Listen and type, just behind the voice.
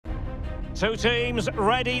Two teams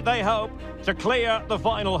ready, they hope, to clear the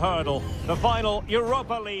final hurdle, the final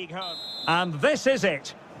Europa League hurdle. And this is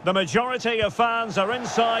it. The majority of fans are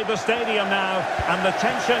inside the stadium now, and the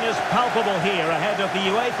tension is palpable here ahead of the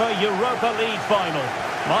UEFA Europa League final.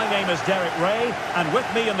 My name is Derek Ray, and with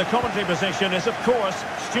me in the commentary position is, of course,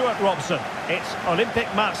 Stuart Robson. It's Olympique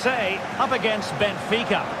Marseille up against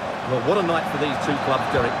Benfica. Well, what a night for these two clubs,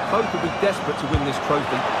 Derek. Both will be desperate to win this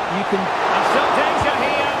trophy. You can... And still danger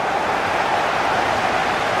here.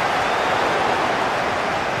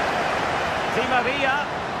 Di Maria.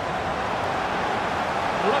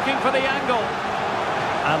 Looking for the angle.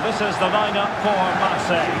 And this is the lineup for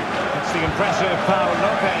Marseille. It's the impressive Pau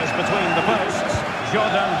Lopez between the posts.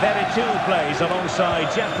 Jordan Veretout plays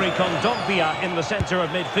alongside Jeffrey Kondogbia in the centre of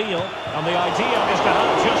midfield. And the idea is to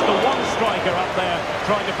have just the one striker up there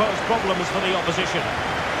trying to pose problems for the opposition.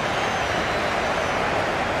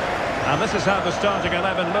 And this is how the starting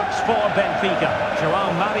 11 looks for Benfica.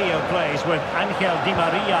 João Mario plays with Angel Di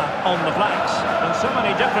Maria on the flanks. And so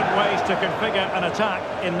many different ways to configure an attack.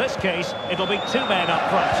 In this case, it'll be two men up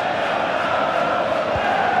front.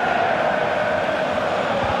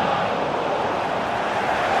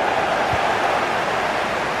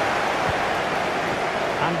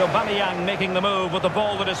 And Aubameyang making the move with the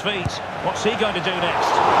ball at his feet. What's he going to do next?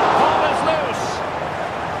 Ball is loose.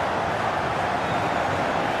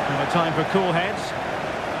 And a time for cool heads.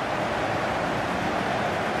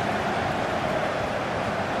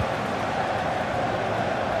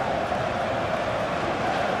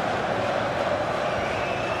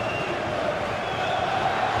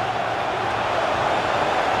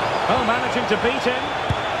 Oh, managing to beat him.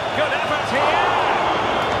 Good effort here.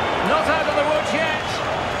 Not out of the woods yet.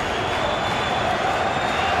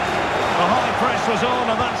 The high press was on,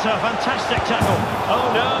 and that's a fantastic tackle.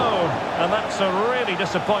 Oh no! And that's a really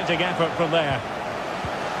disappointing effort from there.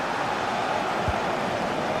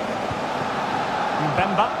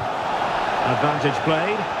 Mbemba. Advantage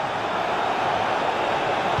played.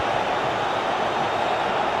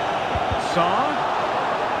 Sarr.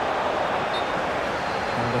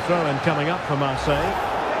 And the throw-in coming up for Marseille.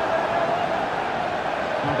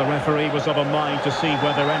 Well, the referee was of a mind to see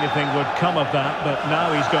whether anything would come of that, but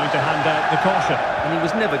now he's going to hand out the caution. And he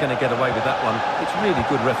was never going to get away with that one. It's really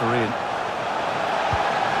good refereeing.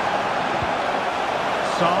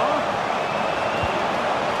 Sarr.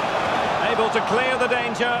 Able to clear the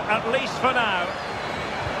danger, at least for now.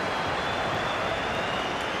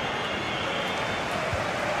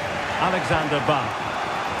 Alexander Ba.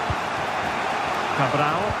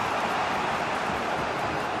 Cabral.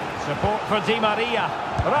 Support for Di Maria.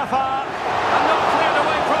 Rafa. And not cleared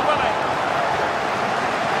away properly.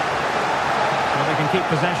 Well, they can keep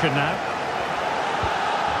possession now.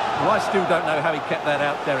 Well, I still don't know how he kept that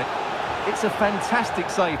out, Derek. It's a fantastic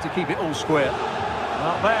save to keep it all square.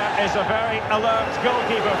 Well, there is a very alert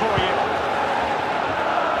goalkeeper for you.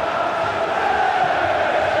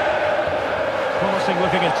 Promising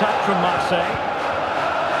looking attack from Marseille.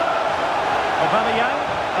 Aubameyang,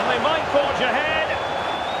 and they might forge ahead.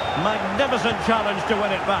 Magnificent challenge to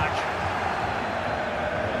win it back.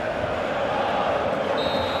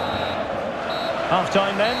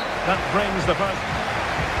 Half-time then. That brings the first.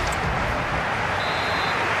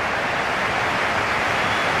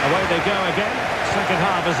 Away they go again. Second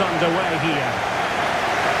half is underway here.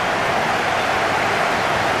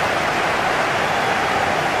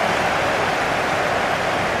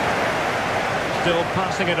 Still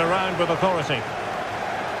passing it around with authority.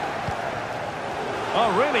 Oh,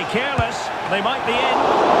 really careless. They might be in.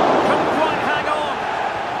 Couldn't quite hang on.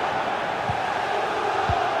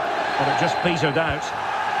 But it just petered out.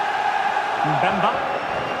 Mbemba.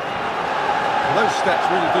 Well, those stats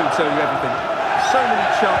really do tell you everything. So many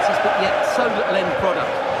chances, but yet so little end product.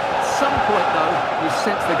 At some point, though, you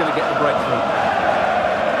sense they're going to get the breakthrough.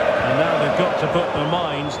 And now they've got to put their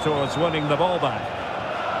minds towards winning the ball back.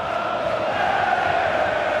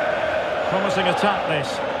 Promising attack,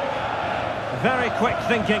 this. Very quick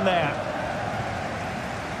thinking there.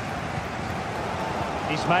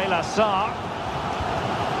 Ismail Assar.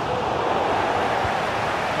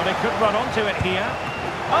 But he could run onto it here.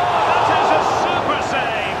 Oh, that is a super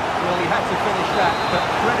save! Well, he had to finish that, but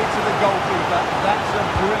credit to the goalkeeper. That's a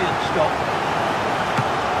brilliant stop.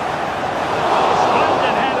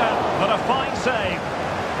 Splendid header, but a fine save.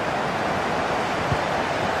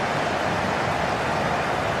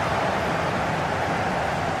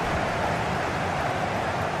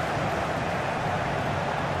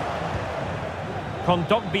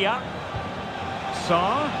 Kondogbia.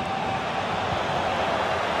 Sarr.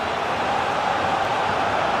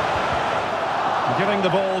 Giving the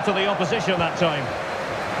ball to the opposition that time.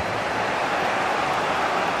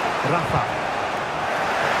 Rafa.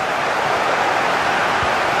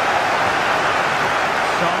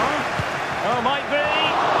 Son. Oh, might be.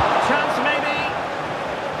 Chance maybe.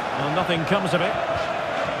 Well, nothing comes of it.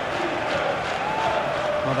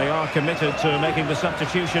 Well, they are committed to making the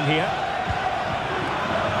substitution here.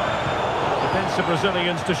 Defensive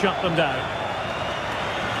Brazilians to shut them down.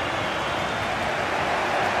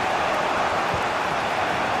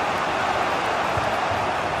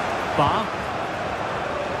 Bar.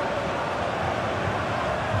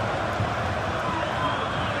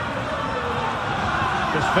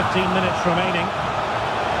 Just 15 minutes remaining.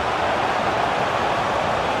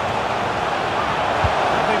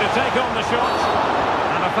 Happy to take on the shot.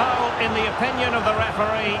 And a foul in the opinion of the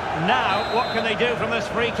referee. Now, what can they do from this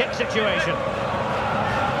free kick situation?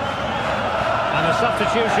 And a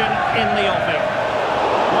substitution in the offing.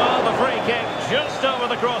 Well, the free kick just over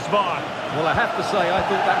the crossbar. Well, I have to say, I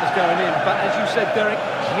thought that was going in. But as you said, Derek,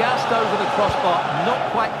 just over the crossbar, not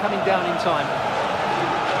quite coming down in time.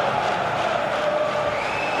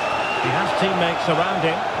 He has teammates around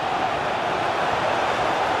him.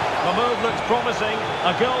 The move looks promising.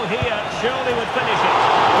 A goal here surely would finish it.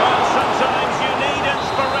 Well, sometimes you need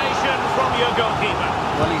inspiration from your goalkeeper.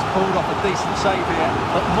 Well, he's pulled off a decent save here.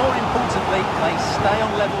 But more importantly, they stay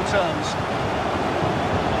on level terms.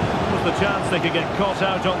 The chance they could get caught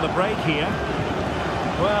out on the break here.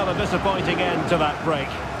 Well, a disappointing end to that break.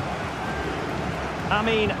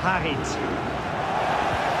 Amin Harit.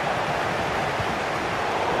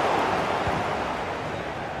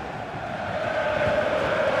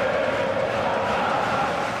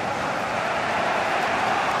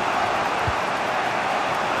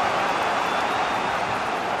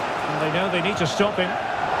 And they know they need to stop him.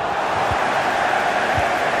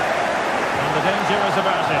 And the danger is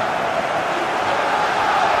about it.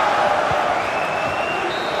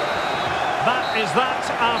 That is that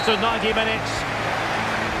after 90 minutes.